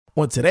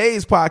On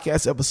today's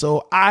podcast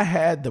episode, I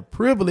had the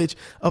privilege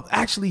of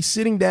actually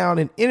sitting down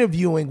and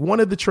interviewing one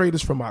of the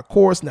traders from my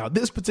course. Now,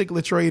 this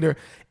particular trader,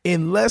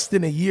 in less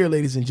than a year,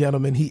 ladies and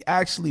gentlemen, he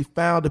actually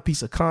found a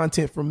piece of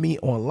content from me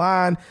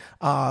online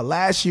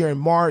last year in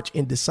March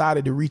and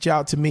decided to reach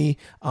out to me.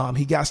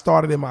 He got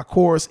started in my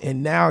course,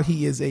 and now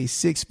he is a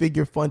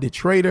six-figure funded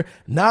trader.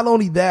 Not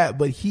only that,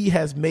 but he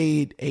has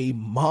made a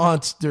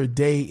monster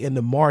day in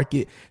the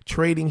market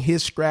trading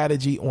his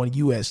strategy on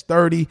US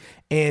 30.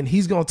 And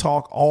he's going to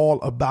talk all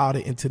about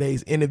it in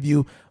today's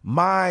interview.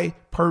 My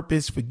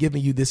purpose for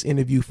giving you this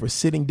interview, for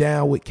sitting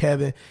down with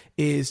Kevin,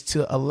 is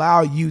to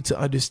allow you to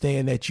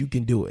understand that you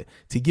can do it,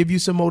 to give you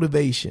some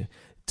motivation,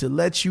 to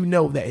let you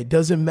know that it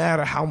doesn't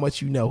matter how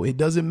much you know. It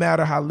doesn't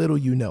matter how little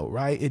you know,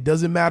 right? It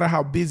doesn't matter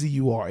how busy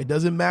you are. It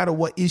doesn't matter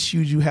what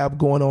issues you have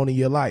going on in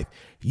your life.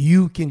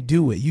 You can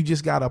do it. You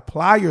just got to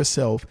apply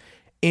yourself,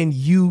 and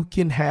you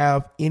can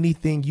have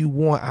anything you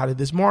want out of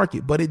this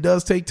market. But it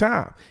does take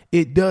time.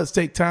 It does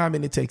take time,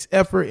 and it takes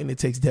effort, and it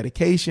takes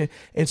dedication.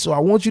 And so I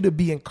want you to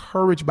be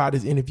encouraged by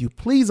this interview.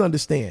 Please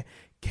understand,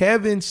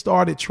 Kevin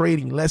started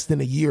trading less than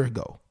a year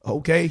ago.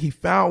 Okay. He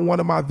found one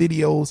of my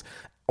videos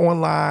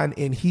online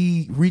and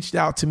he reached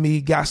out to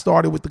me, got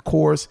started with the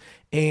course.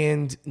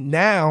 And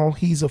now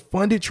he's a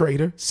funded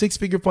trader,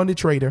 six-figure funded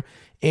trader.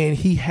 And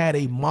he had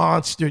a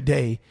monster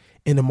day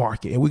in the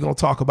market. And we're going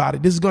to talk about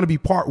it. This is going to be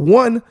part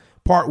one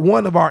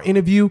of our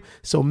interview.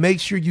 So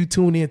make sure you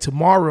tune in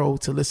tomorrow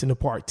to listen to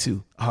part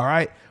two. All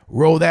right.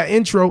 Roll that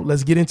intro.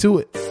 Let's get into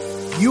it.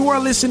 You are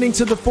listening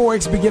to the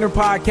Forex Beginner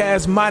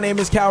Podcast. My name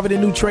is Calvin, the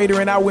new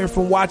trader, and I went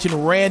from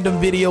watching random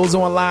videos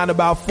online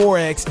about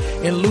Forex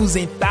and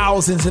losing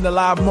thousands in the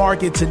live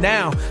market to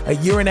now, a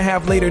year and a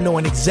half later,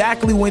 knowing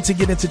exactly when to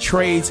get into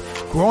trades,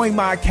 growing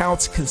my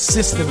accounts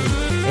consistently.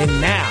 And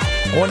now,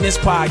 on this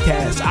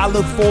podcast, I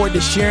look forward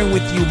to sharing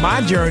with you my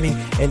journey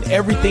and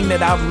everything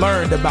that I've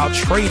learned about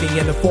trading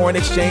in the foreign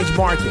exchange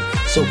market.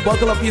 So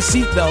buckle up your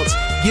seatbelts,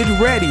 get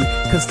ready,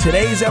 because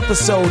today's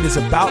episode is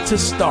about to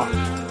start.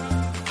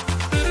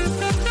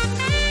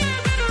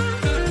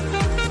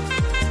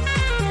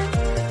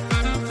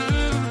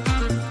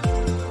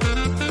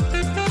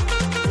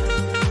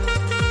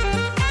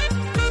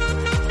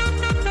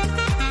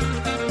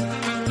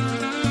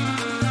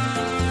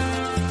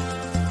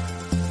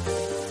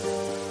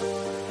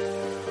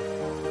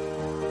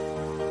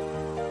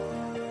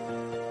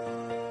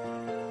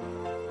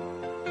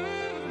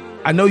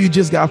 I know you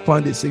just got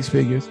funded six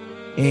figures,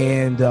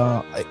 and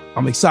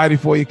I'm excited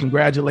for you.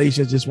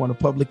 Congratulations. Just want to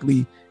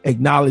publicly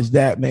acknowledge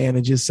that, man,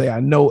 and just say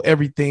I know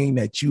everything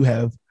that you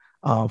have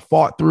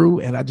fought through,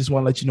 and I just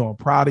want to let you know I'm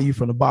proud of you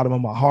from the bottom of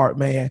my heart,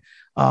 man.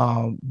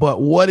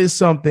 But what is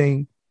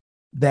something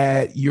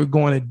that you're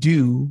going to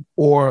do,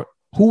 or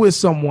who is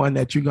someone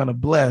that you're going to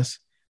bless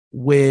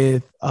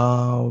with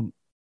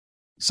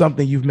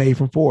something you've made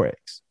from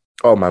Forex?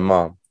 Oh, my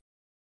mom.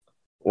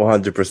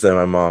 100%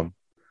 my mom.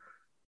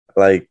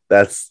 Like,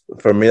 that's,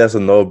 for me, that's a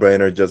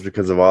no-brainer just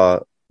because of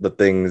all the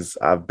things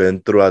I've been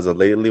through as of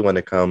lately when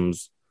it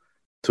comes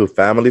to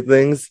family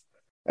things.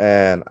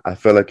 And I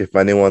feel like if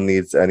anyone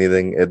needs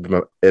anything,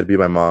 it'd be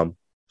my mom.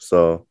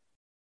 So,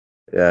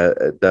 yeah,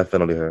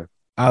 definitely her.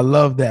 I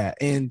love that.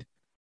 And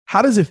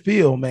how does it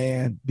feel,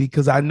 man?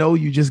 Because I know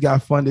you just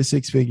got funded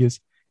six figures,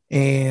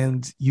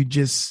 and you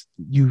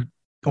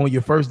on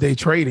your first day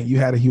trading, you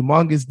had a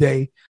humongous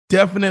day.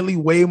 Definitely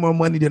way more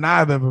money than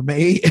I've ever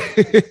made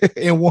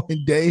in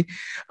one day.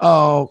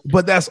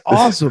 But that's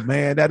awesome,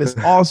 man. That is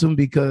awesome,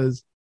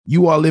 because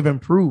you are living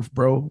proof,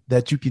 bro,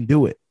 that you can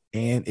do it.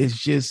 And it's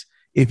just,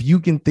 if you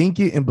can think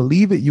it and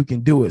believe it, you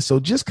can do it. So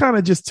just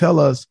tell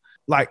us,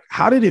 like,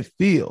 how did it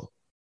feel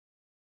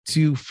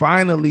to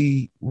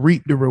finally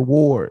reap the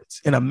rewards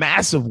in a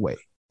massive way?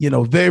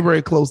 Very,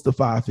 very close to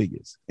five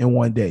figures in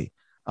one day.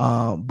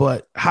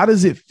 But how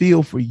does it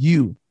feel for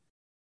you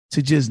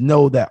to just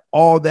know that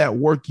all that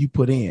work you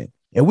put in,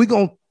 and we're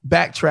going to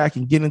backtrack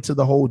and get into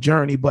the whole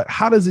journey, but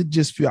how does it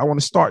just feel? I want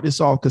to start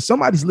this off because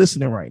somebody's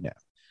listening right now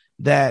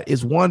that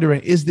is wondering,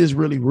 is this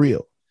really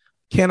real?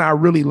 Can I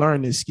really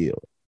learn this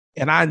skill?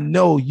 And I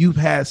know you've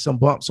had some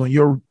bumps on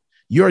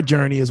your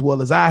journey as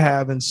well as I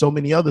have, and so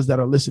many others that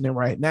are listening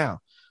right now.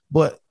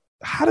 But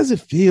how does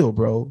it feel,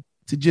 bro,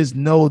 to just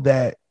know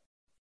that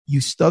you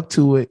stuck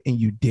to it and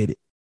you did it?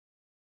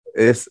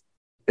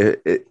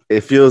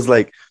 It feels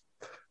like,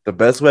 the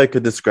best way I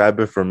could describe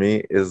it for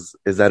me is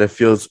that it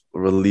feels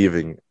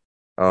relieving,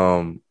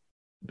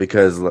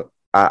 because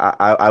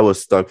I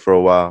was stuck for a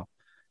while.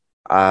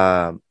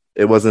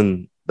 It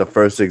wasn't the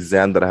first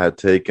exam that I had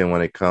taken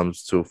when it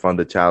comes to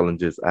funded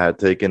challenges. I had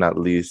taken at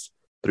least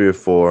 3 or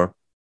 4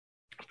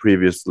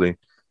 previously,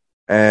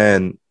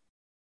 and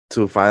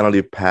to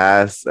finally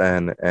pass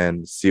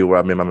and see where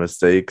I made my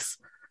mistakes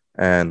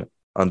and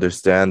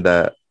understand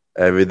that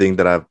everything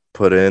that I've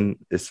put in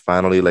is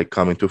finally like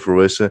coming to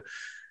fruition.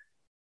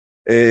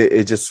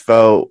 It just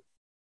felt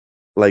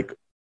like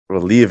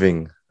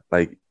relieving.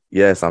 Like,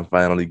 yes, I'm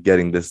finally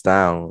getting this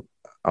down.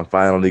 I'm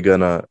finally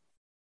gonna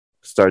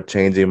start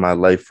changing my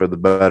life for the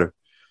better.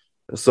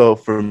 So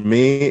for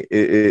me,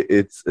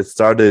 it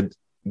started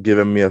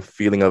giving me a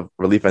feeling of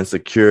relief and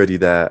security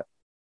that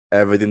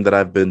everything that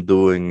I've been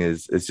doing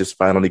is just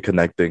finally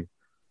connecting.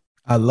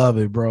 I love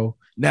it, bro.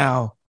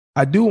 Now,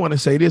 I do want to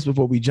say this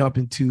before we jump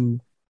into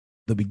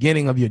the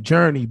beginning of your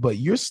journey, but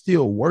you're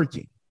still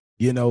working.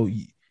 You know,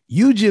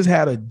 you just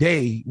had a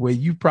day where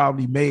you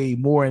probably made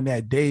more in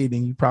that day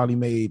than you probably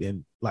made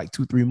in like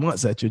 2, 3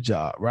 months at your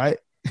job, right?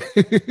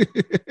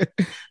 Yeah,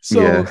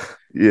 So,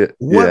 yeah,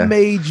 what yeah.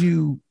 made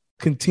you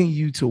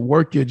continue to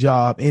work your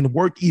job and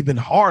work even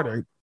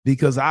harder?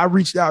 Because I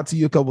reached out to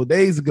you a couple of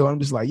days ago. I'm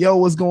just like, yo,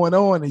 what's going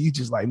on? And you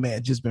just like,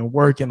 man, just been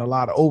working a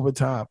lot of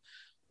overtime.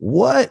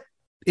 What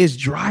is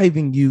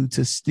driving you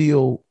to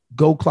still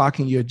go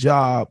clocking your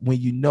job when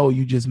you know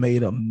you just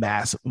made a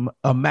massive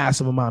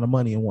amount of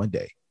money in one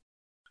day?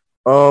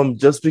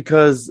 Just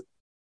because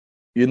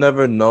you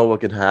never know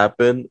what could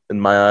happen in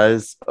my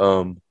eyes.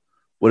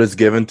 What is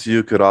given to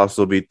you could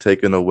also be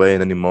taken away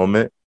in any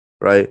moment,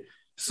 right?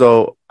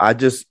 So I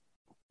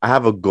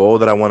have a goal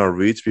that I want to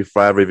reach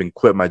before I ever even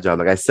quit my job.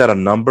 Like I set a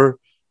number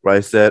where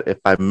I said if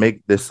I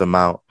make this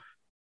amount,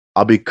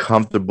 I'll be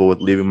comfortable with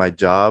leaving my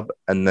job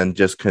and then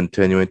just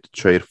continuing to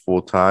trade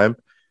full time.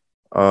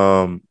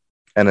 Um,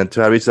 and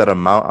until I reach that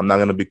amount, I'm not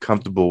gonna be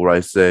comfortable where I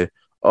say,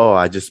 "Oh,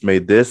 I just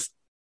made this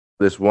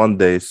one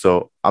day,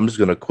 so I'm just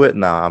gonna quit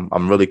now."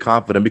 I'm really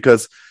confident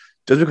because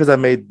just because I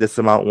made this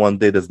amount one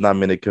day does not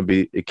mean it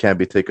can't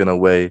be taken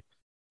away,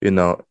 in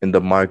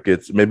the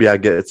markets. Maybe I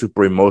get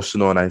super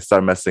emotional and I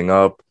start messing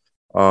up,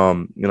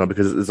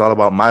 because it's all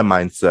about my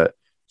mindset.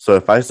 So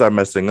if I start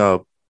messing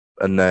up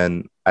and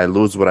then I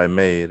lose what I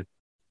made,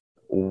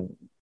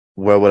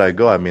 where would I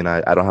go? I mean,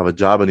 I don't have a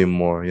job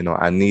anymore.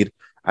 I need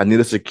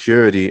a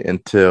security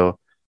until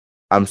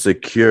I'm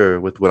secure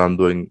with what I'm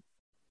doing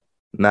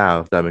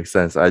now, if that makes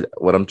sense.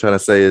 What I'm trying to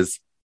say is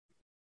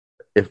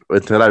if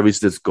until I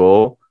reach this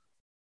goal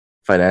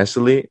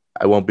financially,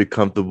 I won't be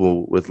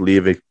comfortable with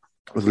leaving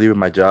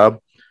my job.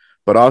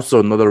 But also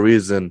another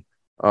reason,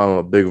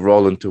 a big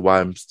role into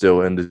why I'm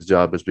still in this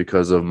job is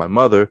because of my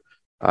mother.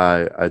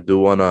 I do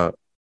want to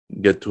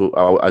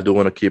I do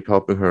want to keep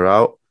helping her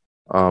out,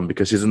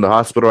 because she's in the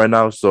hospital right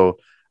now. So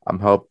I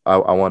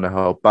want to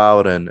help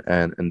out and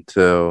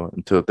until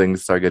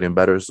things start getting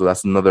better. So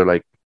that's another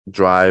like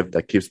drive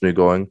that keeps me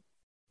going.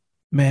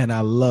 Man,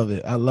 I love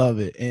it. I love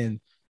it. And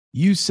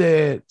you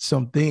said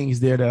some things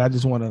there that I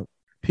just want to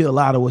peel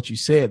out of what you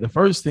said. The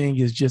first thing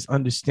is just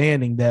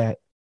understanding that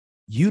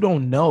you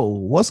don't know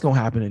what's going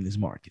to happen in this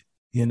market.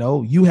 You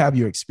know, you have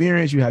your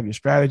experience, you have your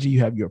strategy, you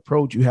have your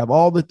approach, you have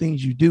all the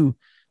things you do,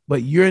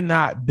 but you're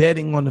not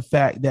betting on the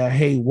fact that,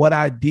 hey, what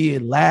I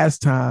did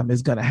last time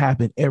is going to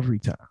happen every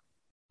time.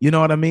 You know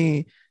what I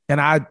mean?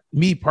 And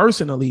me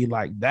personally,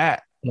 like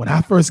that, when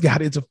I first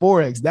got into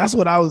Forex, that's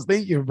what I was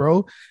thinking,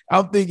 bro.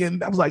 I'm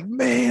thinking, I was like,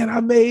 man, I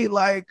made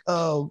like,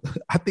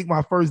 I think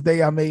my first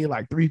day I made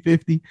like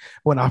 350.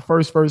 When I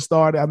first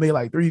started, I made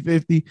like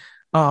 350.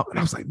 And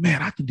I was like,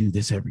 man, I can do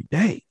this every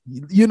day.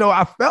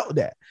 I felt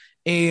that.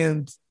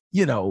 And,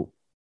 you know,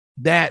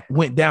 that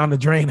went down the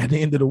drain at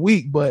the end of the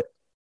week, but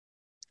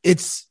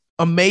it's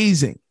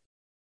amazing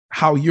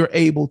how you're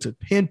able to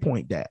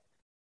pinpoint that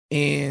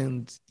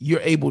and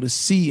you're able to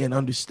see and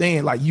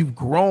understand like you've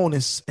grown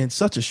in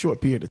such a short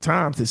period of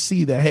time to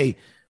see that, hey,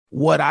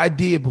 what I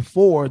did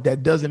before,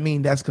 that doesn't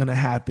mean that's going to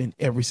happen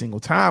every single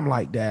time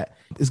like that.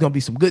 There's going to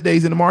be some good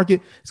days in the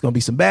market. It's going to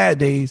be some bad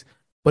days,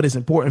 but it's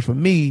important for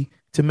me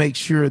to make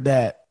sure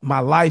that my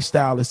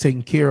lifestyle is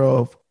taken care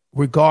of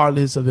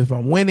regardless of if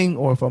I'm winning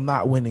or if I'm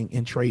not winning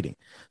in trading.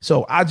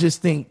 So I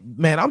just think,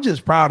 man, I'm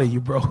just proud of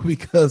you, bro,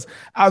 because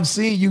I've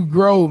seen you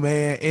grow,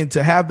 man. And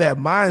to have that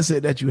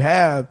mindset that you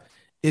have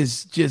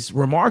is just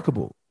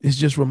remarkable. It's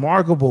just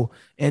remarkable.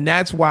 And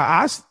that's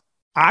why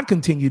I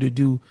continue to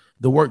do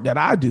the work that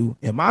I do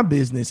in my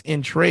business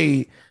in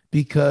trade,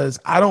 because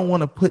I don't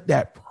want to put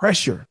that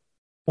pressure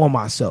on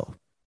myself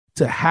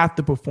to have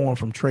to perform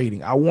from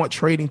trading. I want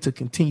trading to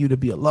continue to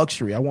be a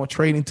luxury. I want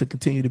trading to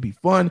continue to be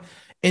fun.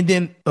 And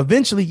then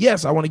eventually,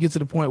 yes, I want to get to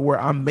the point where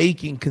I'm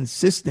making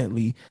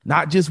consistently,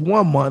 not just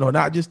 1 month or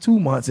not just 2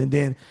 months. And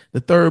then the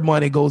third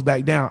month, it goes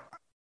back down.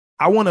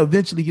 I want to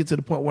eventually get to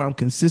the point where I'm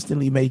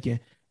consistently making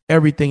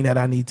everything that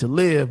I need to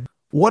live.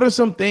 What are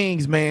some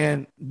things,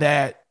 man,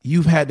 that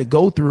you've had to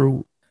go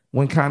through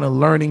when kind of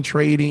learning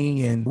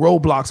trading and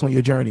roadblocks on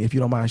your journey, if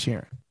you don't mind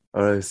sharing?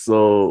 All right,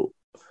 so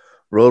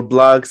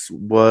roadblocks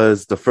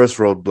was the first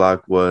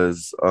roadblock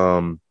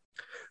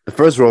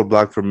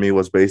for me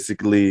was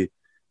basically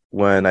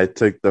when I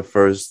took the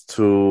first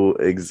two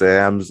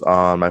exams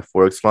on my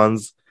Forex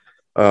funds,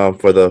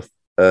 for the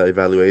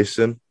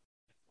evaluation.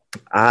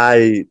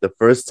 The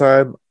first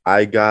time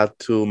I got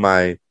to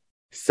my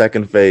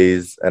second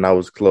phase and I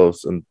was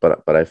close,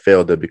 but I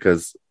failed it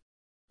because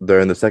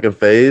during the second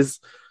phase,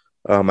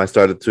 I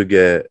started to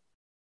get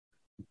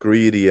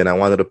greedy and I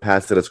wanted to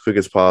pass it as quick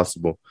as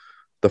possible.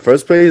 The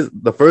first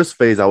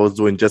phase, I was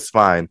doing just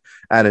fine.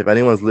 And if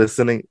anyone's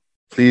listening,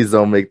 please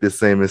don't make the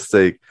same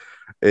mistake.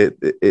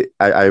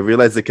 I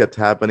realized it kept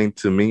happening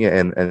to me,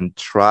 and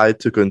try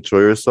to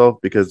control yourself,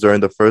 because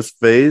during the first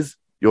phase,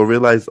 you'll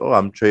realize, oh,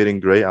 I'm trading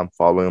great. I'm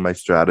following my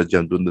strategy.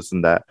 I'm doing this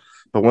and that.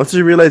 But once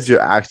you realize you're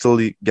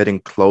actually getting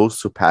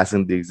close to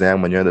passing the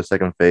exam when you're in the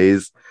second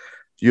phase,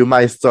 you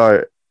might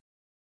start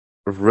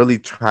really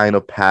trying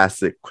to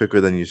pass it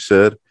quicker than you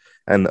should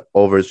and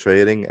over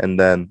trading, and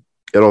then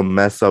it'll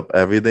mess up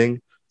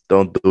everything.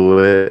 Don't do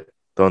it.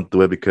 Don't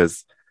do it,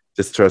 because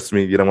just trust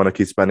me, you don't want to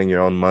keep spending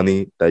your own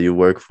money that you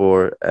work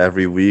for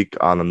every week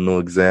on a new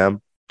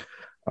exam.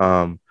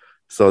 Um,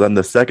 so then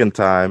the second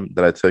time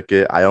that I took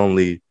it, I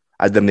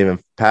didn't even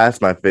pass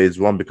my phase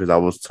one because I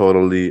was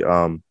totally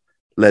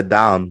let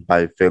down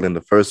by failing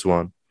the first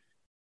one.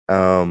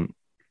 Um,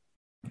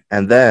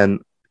 and then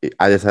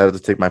I decided to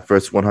take my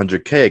first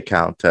 100K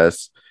account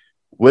test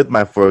with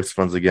my Forex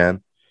funds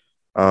again.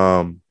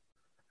 Um,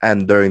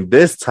 and during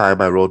this time,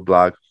 my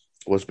roadblock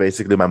was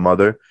basically my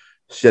mother.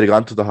 She had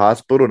gone to the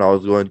hospital, and I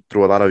was going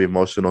through a lot of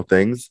emotional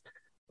things.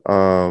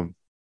 Um,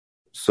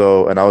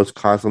 and I was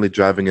constantly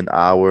driving an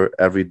hour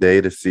every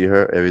day to see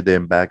her, every day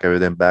and back, every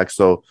day and back.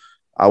 So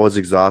I was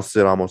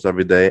exhausted almost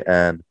every day,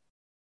 and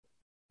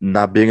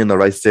not being in the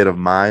right state of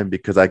mind,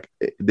 because like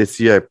this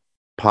year,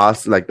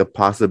 like the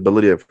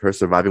possibility of her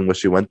surviving what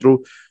she went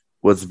through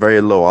was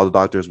very low. All the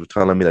doctors were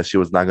telling me that she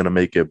was not going to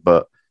make it,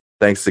 but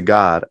thanks to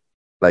God,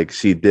 like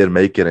she did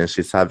make it, and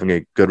she's having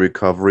a good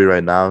recovery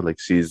right now. Like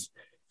she's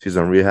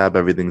in rehab.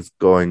 Everything's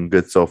going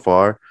good so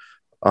far.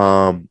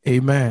 Amen.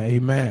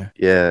 Amen.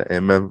 Yeah,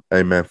 amen,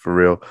 amen, for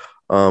real.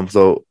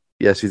 So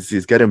yeah,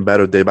 she's getting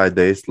better day by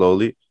day,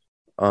 slowly.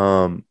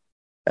 Um,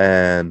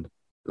 and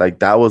like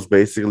that was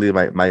basically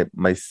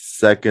my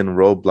second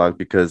roadblock,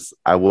 because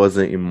I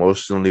wasn't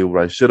emotionally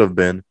where I should have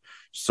been.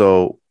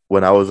 So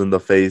when I was in the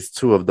phase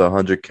two of the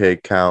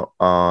 100K count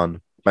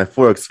on my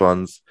Forex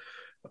funds,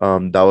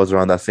 that was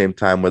around that same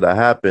time where that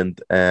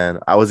happened, and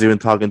I was even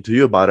talking to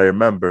you about it. I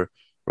remember,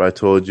 where I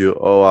told you,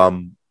 "Oh,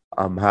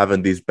 I'm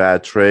having these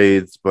bad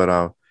trades, but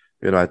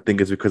I think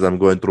it's because I'm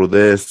going through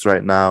this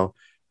right now.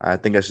 I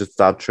think I should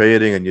stop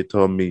trading." And you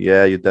told me,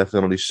 "Yeah, you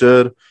definitely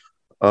should.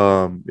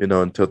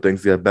 Until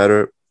things get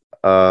better."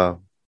 Uh,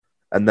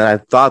 and then I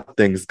thought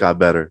things got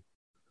better,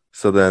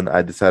 so then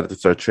I decided to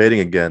start trading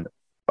again.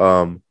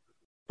 Um,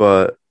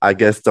 but I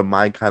guess the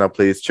mind kind of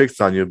plays tricks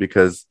on you,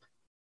 because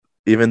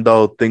even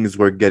though things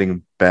were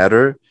getting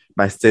better,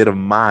 my state of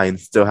mind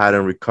still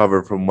hadn't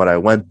recovered from what I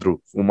went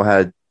through, from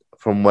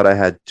what I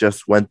had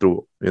just went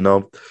through,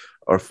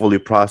 or fully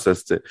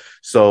processed it.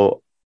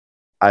 So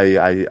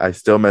I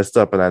still messed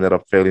up, and I ended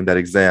up failing that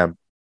exam.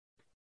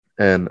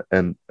 And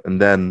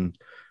then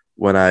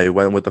when I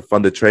went with the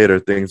funded trader,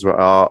 things were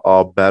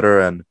all better,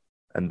 and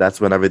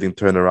that's when everything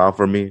turned around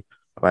for me.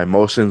 My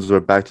emotions were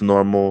back to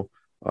normal.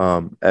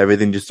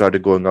 Everything just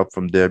started going up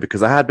from there,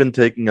 because I had been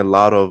taking a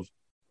lot of,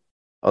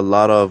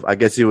 I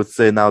guess you would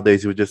say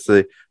nowadays, you would just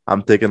say,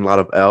 I'm taking a lot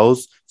of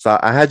L's. So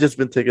I had just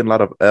been taking a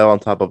lot of L on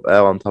top of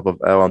L on top of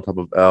L on top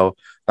of L,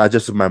 not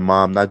just with my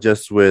mom, not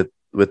just with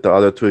the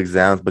other two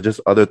exams, but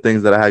just other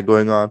things that I had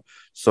going on.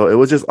 So it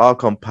was just all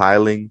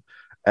compiling,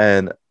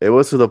 and it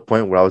was to the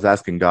point where I was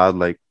asking God,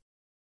 like,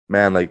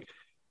 man, like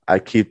I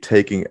keep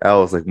taking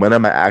L's. Like, when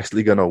am I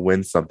actually gonna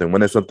win something?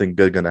 When is something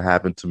good gonna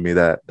happen to me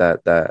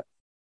that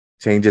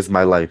changes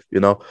my life?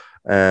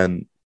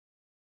 And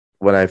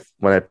when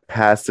I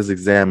passed this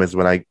exam is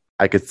when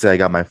I could say I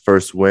got my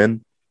first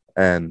win,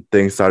 and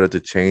things started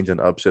to change and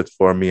upshift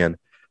for me. And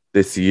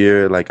this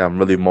year, like, I'm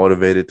really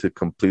motivated to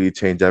completely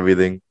change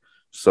everything.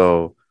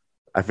 So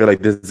I feel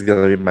like this is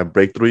gonna be my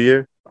breakthrough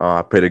year.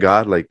 I pray to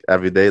God like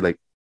every day, like,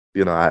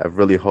 I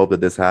really hope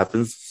that this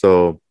happens.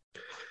 So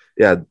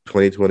yeah,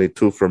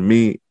 2022 for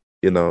me,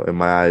 in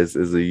my eyes,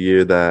 is a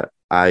year that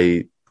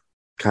I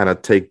kind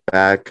of take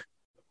back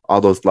all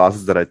those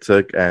losses that I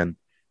took and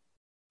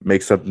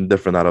make something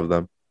different out of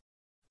them.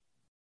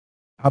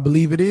 I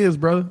believe it is,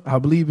 brother. I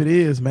believe it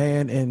is,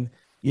 man. And,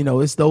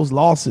 it's those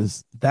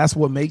losses. That's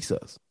what makes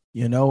us,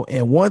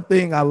 And one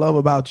thing I love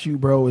about you,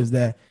 bro, is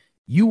that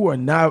you were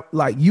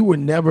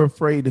never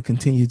afraid to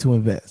continue to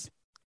invest.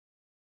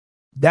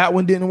 That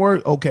one didn't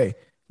work. Okay,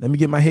 let me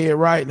get my head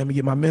right. Let me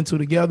get my mental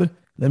together.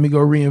 Let me go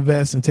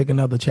reinvest and take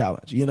another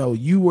challenge.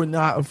 You were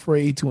not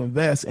afraid to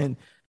invest. And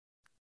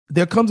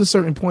there comes a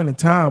certain point in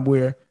time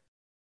where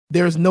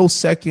there's no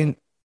second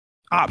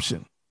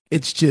option.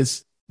 It's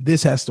just,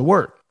 this has to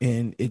work.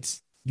 And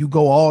you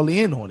go all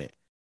in on it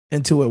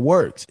until it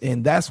works.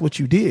 And that's what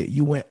you did.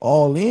 You went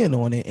all in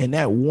on it. And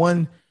that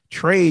one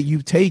trade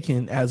you've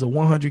taken as a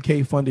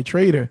 100K funded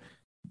trader,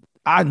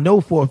 I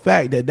know for a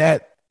fact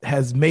that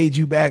has made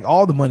you back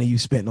all the money you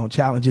spent on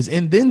challenges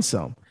and then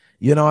some.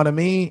 You know what I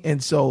mean?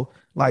 And so,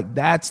 like,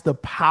 that's the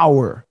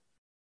power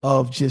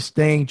of just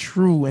staying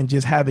true and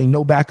just having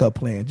no backup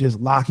plan, just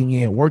locking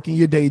in, working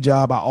your day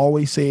job. I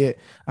always say it.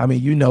 I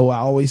mean, I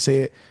always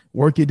say it.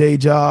 Work your day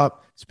job,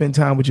 spend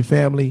time with your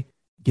family,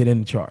 get in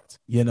the charts,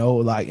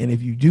 and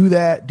if you do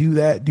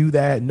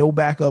that, no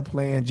backup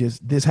plan,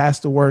 just this has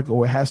to work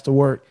or it has to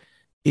work,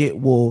 it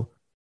will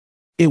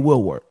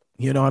work.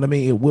 You know what I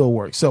mean? It will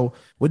work. So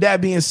with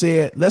that being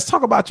said, let's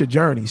talk about your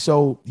journey.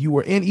 So you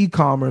were in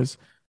e-commerce,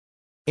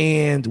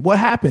 and what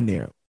happened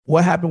there?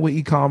 What happened with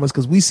e-commerce?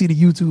 Because we see the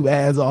YouTube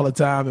ads all the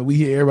time, and we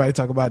hear everybody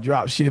talk about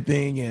drop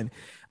shipping and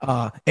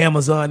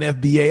Amazon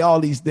FBA, all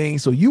these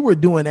things. So you were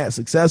doing that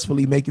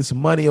successfully, making some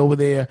money over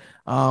there.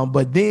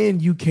 But then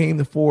you came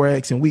to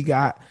Forex, and we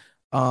got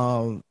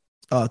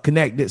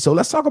connected. So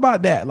let's talk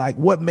about that. Like,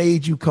 what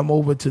made you come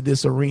over to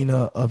this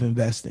arena of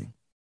investing?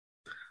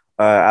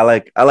 I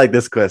like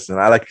this question.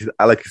 I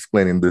like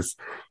explaining this.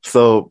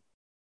 So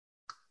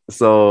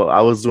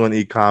I was doing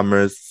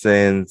e-commerce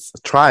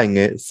trying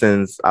it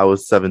since I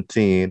was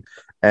 17,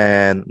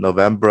 and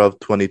November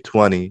of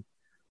 2020,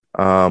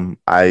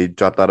 I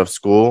dropped out of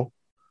school.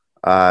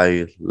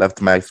 I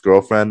left my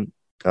ex-girlfriend,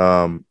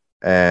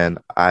 and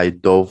I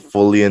dove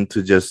fully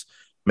into just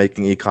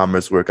making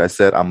e-commerce work. I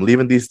said, I'm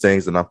leaving these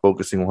things and I'm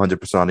focusing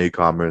 100% on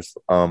e-commerce.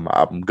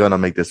 I'm gonna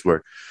make this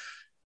work.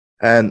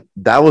 And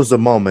that was the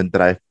moment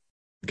that I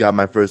got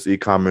my first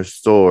e-commerce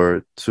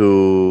store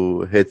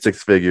to hit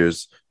six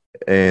figures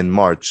in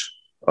March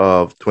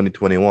of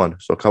 2021.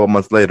 So a couple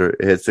months later,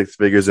 it hit six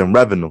figures in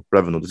revenue.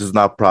 This is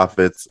not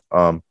profits.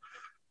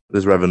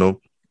 This revenue.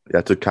 You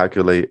have to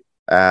calculate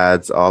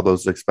ads, all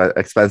those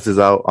expenses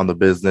out on the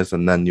business,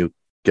 and then you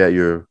get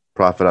your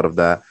profit out of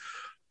that.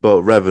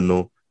 But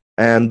revenue,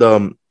 and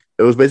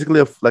it was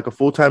basically like a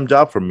full-time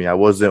job for me. I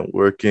wasn't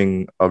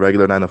working a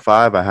regular 9 to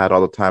 5. I had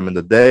all the time in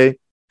the day.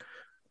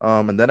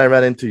 And then I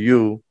ran into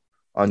you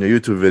on your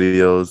YouTube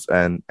videos,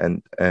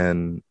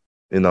 and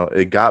you know,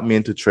 it got me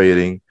into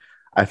trading.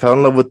 I fell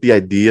in love with the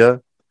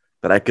idea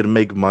that I could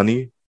make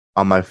money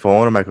on my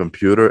phone or my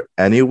computer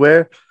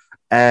anywhere,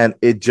 and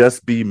it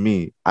just be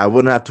me. I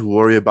wouldn't have to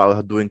worry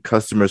about doing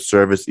customer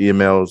service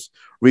emails,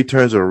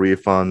 returns or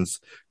refunds,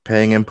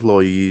 paying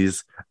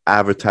employees,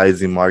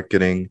 advertising,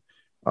 marketing.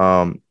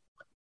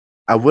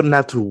 I wouldn't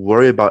have to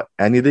worry about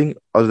anything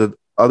other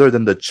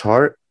than the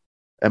chart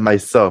and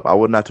myself. I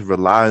wouldn't have to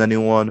rely on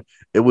anyone.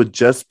 It would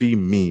just be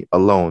me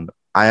alone.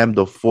 I am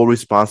the full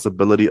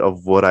responsibility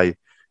of what I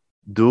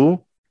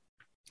do.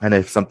 And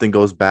if something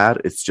goes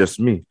bad, it's just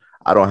me.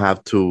 I don't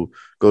have to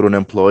go to an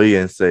employee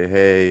and say,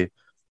 hey,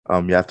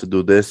 you have to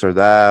do this or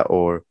that,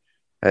 or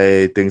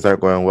hey, things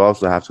aren't going well,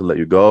 so I have to let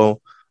you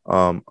go.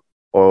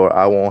 Or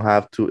I won't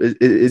have to.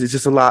 It's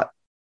just a lot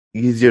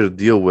easier to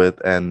deal with.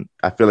 And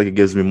I feel like it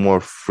gives me more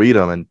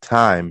freedom and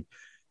time.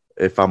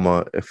 If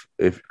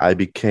I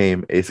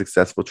became a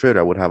successful trader,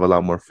 I would have a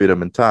lot more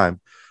freedom and time,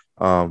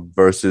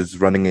 versus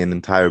running an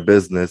entire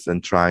business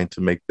and trying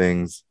to make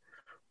things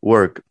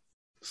work.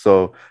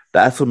 So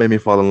that's what made me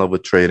fall in love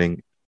with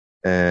trading.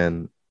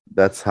 And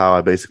that's how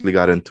I basically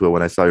got into it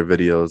when I saw your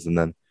videos, and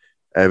then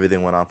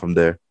everything went on from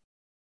there.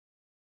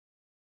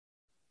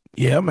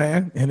 Yeah,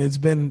 man. And it's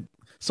been,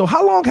 so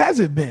how long has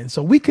it been?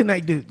 So we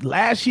connected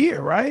last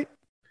year, right?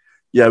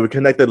 Yeah, we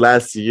connected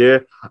last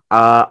year,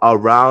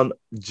 around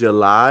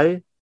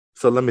July.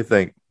 So let me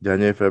think.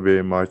 January,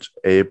 February, March,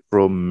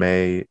 April,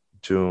 May,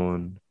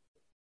 June.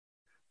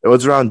 It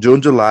was around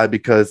June, July,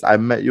 because I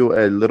met you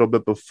a little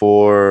bit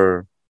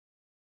before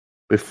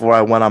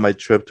I went on my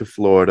trip to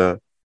Florida.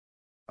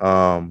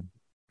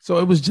 So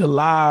it was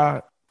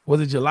July.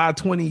 Was it July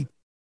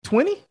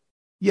 2020?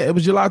 Yeah, it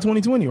was July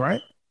 2020,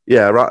 right?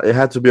 Yeah, it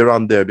had to be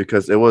around there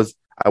because I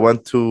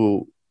went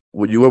to,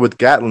 you were with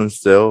Gatlin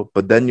still,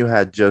 but then you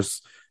had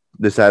just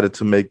decided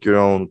to make your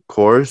own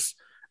course.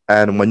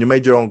 And when you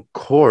made your own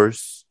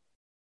course,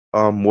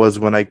 was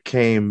when I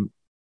came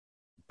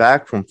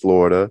back from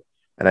Florida,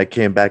 and I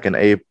came back in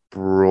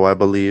April, I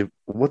believe.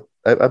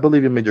 I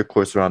believe you made your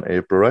course around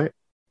April, right?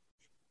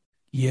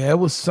 Yeah, it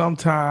was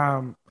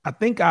sometime. I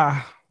think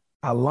I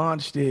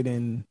launched it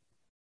in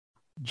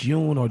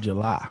June or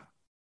July.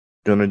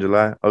 June or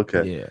July?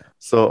 Okay. Yeah.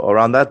 So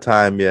around that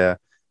time, yeah,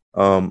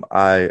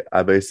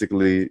 I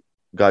basically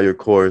got your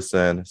course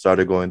and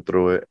started going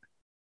through it.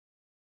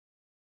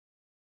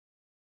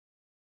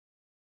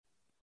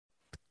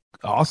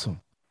 Awesome.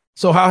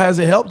 So how has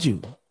it helped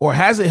you? Or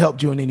has it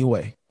helped you in any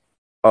way?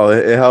 Oh,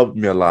 it helped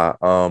me a lot.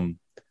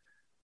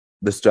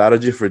 The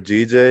strategy for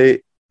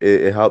GJ,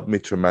 it helped me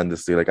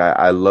tremendously. Like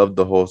I love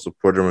the whole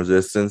support and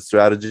resistance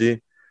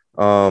strategy.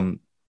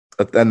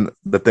 But then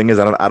the thing is,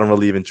 I don't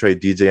really even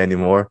trade DJ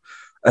anymore.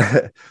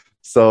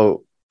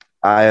 So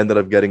I ended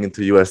up getting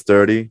into US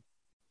 30.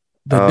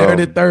 The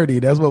dirty 30,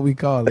 that's what we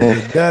call it.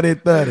 The dirty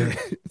 30.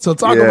 So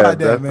talk Yeah, about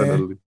that,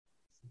 definitely. man.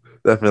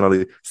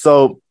 Definitely.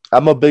 So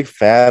I'm a big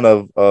fan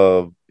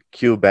of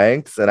Q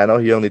Banks, and I know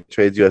he only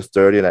trades US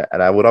 30,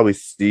 and I would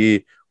always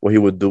see what he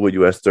would do with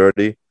US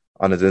 30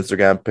 on his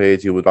Instagram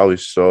page. He would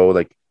always show,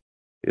 like,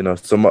 you know,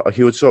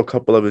 he would show a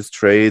couple of his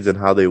trades and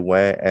how they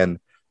went, and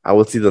I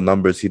would see the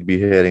numbers he'd be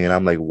hitting, and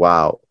I'm like,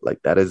 wow, like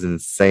that is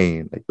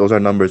insane. Like those are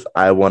numbers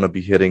I want to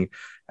be hitting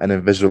and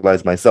then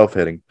visualize myself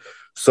hitting.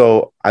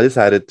 So I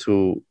decided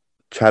to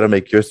try to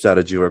make your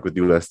strategy work with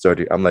US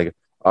 30. I'm like,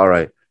 all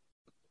right,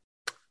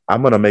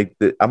 I'm gonna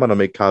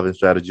make Calvin's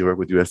strategy work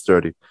with US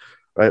 30.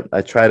 Right.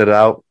 I tried it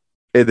out.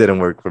 It didn't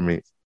work for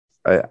me.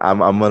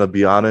 I'm gonna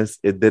be honest,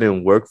 it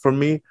didn't work for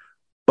me,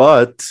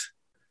 but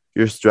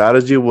your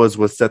strategy was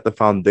what set the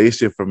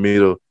foundation for me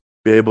to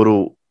be able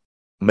to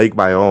make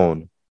my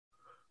own.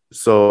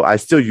 So I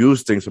still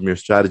use things from your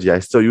strategy. I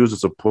still use the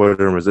support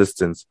and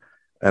resistance.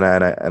 And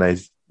I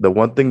the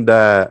one thing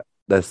that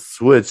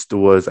switched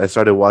was I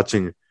started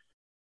watching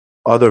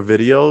other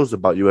videos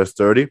about US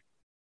 30,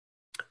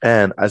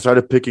 and I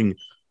started picking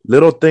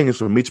little things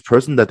from each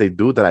person that they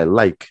do that I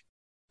like,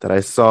 that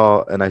I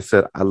saw, and I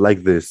said, I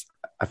like this.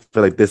 I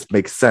feel like this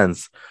makes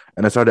sense.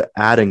 And I started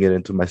adding it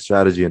into my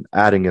strategy and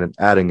adding it and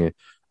adding it.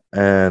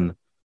 And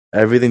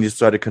everything just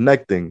started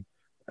connecting.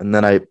 And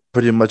then I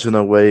pretty much in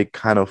a way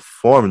kind of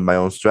formed my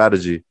own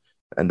strategy.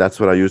 And that's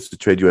what I use to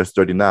trade US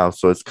 30 now.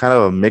 So it's kind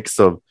of a mix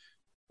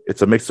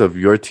of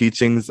your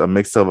teachings, a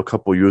mix of a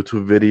couple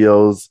YouTube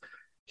videos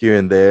here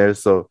and there.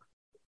 So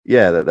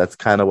yeah, that's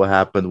kind of what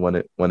happened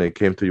when it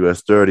came to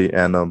US 30.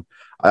 And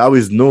I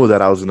always knew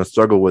that I was gonna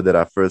struggle with it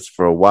at first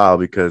for a while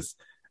because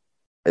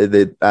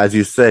as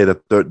you say, the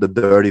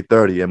dirty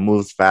 30, it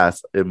moves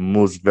fast. It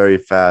moves very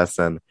fast,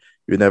 and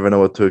you never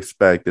know what to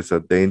expect. It's a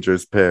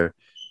dangerous pair.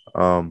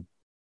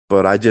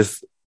 But I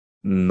just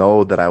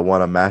know that I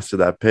want to master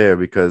that pair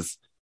because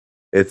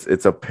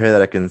it's a pair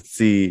that I can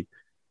see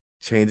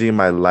changing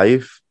my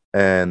life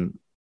and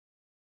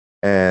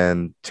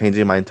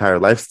changing my entire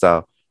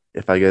lifestyle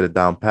if I get it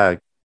down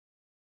packed.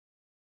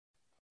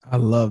 I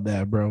love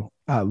that, bro.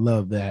 I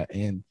love that.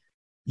 And,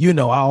 I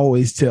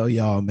always tell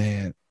y'all,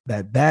 man,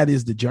 that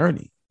is the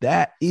journey.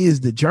 That is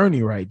the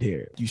journey right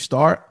there. You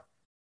start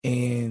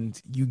and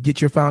you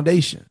get your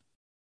foundation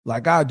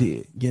like I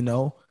did,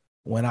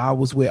 when I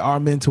was with our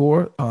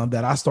mentor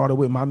that I started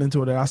with, my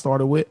mentor that I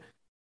started with,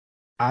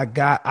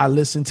 I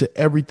listened to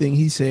everything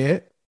he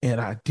said and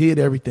I did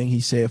everything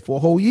he said for a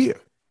whole year.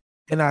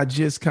 And I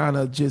just kind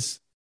of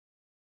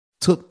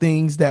took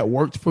things that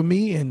worked for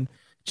me and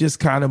just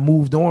kind of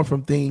moved on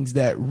from things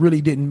that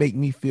really didn't make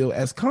me feel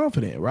as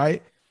confident,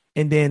 right?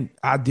 And then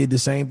I did the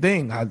same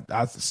thing.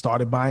 I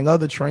started buying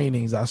other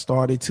trainings. I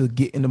started to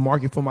get in the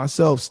market for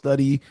myself,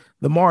 study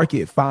the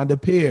market, find a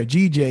pair,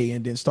 GJ,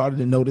 and then started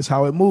to notice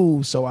how it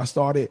moves. So I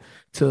started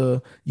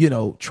to,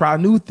 try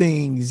new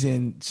things.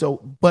 And so,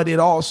 but it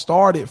all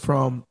started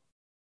from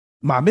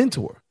my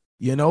mentor,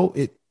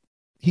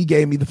 he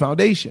gave me the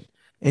foundation.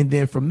 And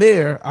then from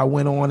there, I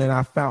went on and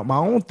I found my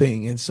own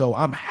thing. And so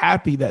I'm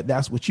happy that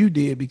that's what you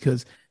did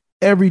because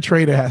every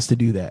trader has to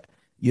do that,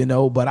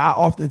 but I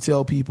often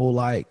tell people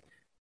like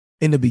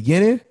in the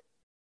beginning,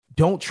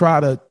 don't try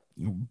to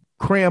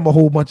cram a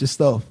whole bunch of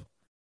stuff,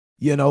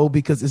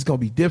 because it's going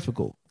to be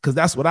difficult because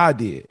that's what I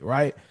did.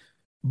 Right.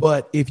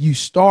 But if you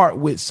start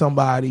with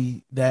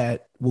somebody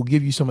that will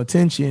give you some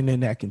attention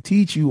and that can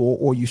teach you,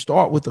 or you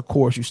start with a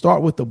course, you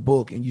start with a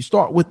book and you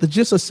start with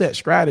just a set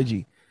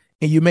strategy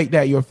and you make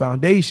that your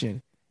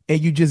foundation and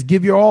you just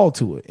give your all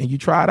to it and you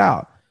try it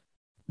out,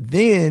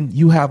 then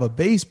you have a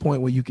base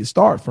point where you can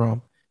start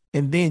from.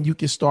 And then you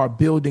can start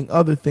building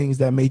other things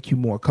that make you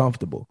more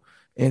comfortable.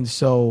 And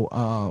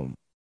so,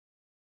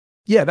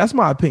 yeah, that's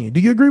my opinion.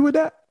 Do you agree with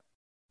that?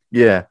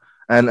 Yeah.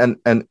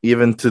 And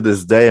even to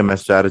this day, my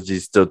strategy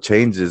still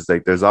changes.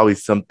 Like there's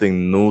always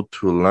something new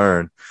to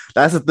learn.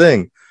 That's the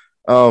thing.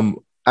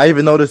 I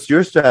even noticed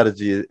your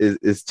strategy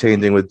is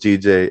changing with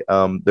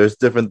GJ. There's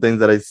different things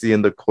that I see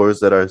in the course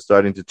that are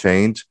starting to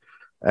change.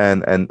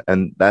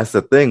 And that's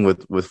the thing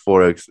with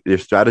Forex. Your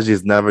strategy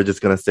is never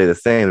just going to stay the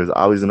same. There's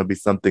always going to be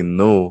something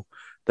new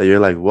that you're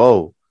like,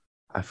 whoa,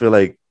 I feel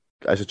like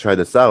I should try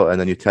this out. And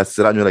then you test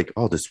it out and you're like,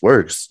 oh, this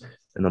works.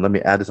 And then let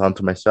me add this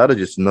onto my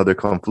strategy. It's another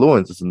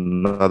confluence. It's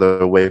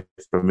another way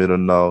for me to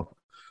know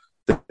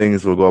that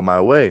things will go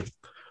my way.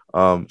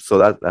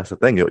 So that's the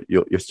thing.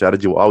 Your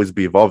strategy will always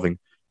be evolving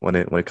when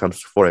it comes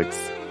to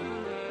Forex.